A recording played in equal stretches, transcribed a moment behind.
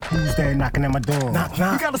Who's there knocking at my door? Knock,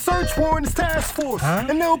 knock. We got a search warrant, it's task force. Huh?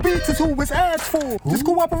 And ILLBEATZ is who it's asked for. Just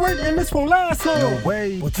cooperate and this won't last long. No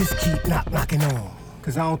way. Well, just keep knocking on.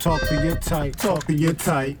 Cause I don't talk to your type, talk to your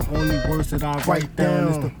type. Only words that I write down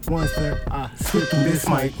is the ones that I spit through this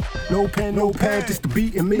mic. No pen, no pad, just the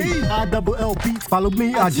beat and me. ILLBEATZ, follow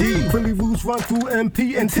me, IG. Philly roots run through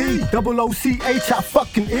MP and T. OOCH, I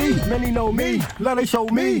fucking E. Many know me, love they show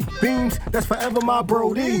me. Beams, that's forever my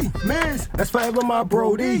Brody. Miz, that's forever my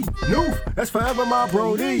Brody. Noof, that's forever my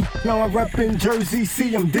Brody. Now I'm reppin' Jersey,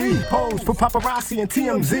 CMD. Pose for paparazzi and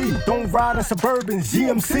TMZ. Don't ride in Suburbans,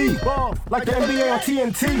 GMC. Ball like the NBA on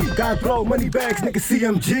TNT. God blow, money bags, nigga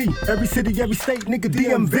CMG. Every city, every state, nigga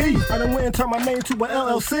DMV. I done went and turned my name to a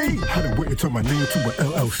LLC. I done went and turned my name to a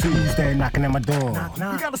LLC. Who's there knocking at my door? Knock,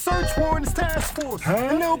 knock. We got a search warrant, it's task force. Huh?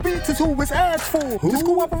 And ILLBEATZ is who it's asked for. Just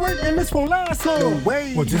cooperate and this won't last long. No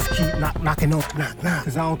way. Well, just keep knocking on. Knock, knock.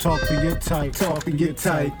 Cause I don't talk to your type, talk to your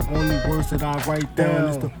type. Only words that I write down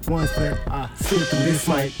is the ones that I spit through this mic.